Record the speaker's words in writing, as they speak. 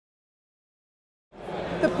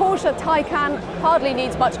The Porsche Taycan hardly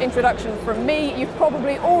needs much introduction from me. You've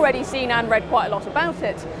probably already seen and read quite a lot about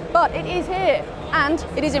it, but it is here and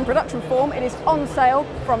it is in production form. It is on sale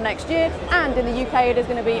from next year, and in the UK it is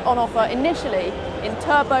going to be on offer initially in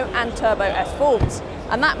Turbo and Turbo S forms.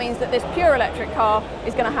 And that means that this pure electric car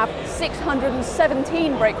is going to have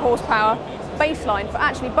 617 brake horsepower baseline for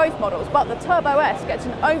actually both models, but the Turbo S gets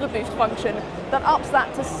an overboost function that ups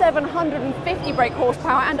that to 750 brake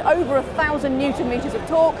horsepower and over 1,000 Newton meters of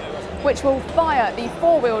torque, which will fire the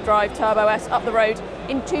four-wheel drive Turbo S up the road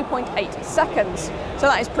in 2.8 seconds. So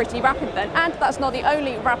that is pretty rapid then. And that's not the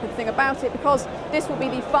only rapid thing about it, because this will be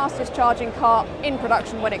the fastest charging car in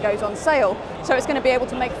production when it goes on sale. So it's going to be able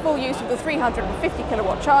to make full use of the 350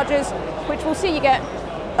 kilowatt chargers, which will see you get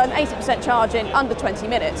an 80% charge in under 20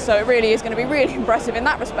 minutes, so it really is going to be really impressive in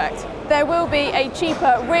that respect. There will be a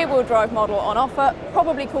cheaper rear-wheel drive model on offer,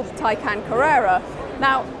 probably called the Taycan Carrera.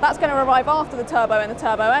 Now, that's going to arrive after the Turbo and the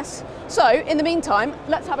Turbo S. So, in the meantime,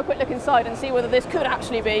 let's have a quick look inside and see whether this could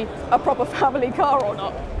actually be a proper family car or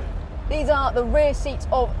not. These are the rear seats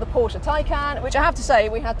of the Porsche Taycan, which I have to say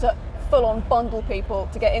we had to full-on bundle people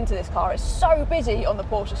to get into this car. It's so busy on the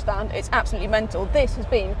Porsche stand, it's absolutely mental. This has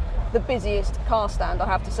been the busiest car stand, I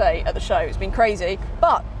have to say, at the show. It's been crazy.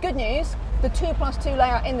 But good news, the 2+2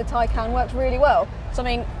 layout in the Taycan works really well. So I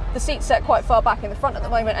mean, the seat's set quite far back in the front at the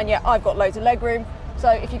moment, and yet I've got loads of leg room. So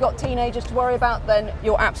if you've got teenagers to worry about, then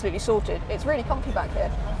you're absolutely sorted. It's really comfy back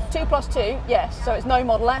here. 2+2, yes, so it's no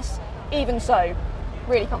Model S. Even so,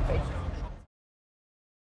 really comfy.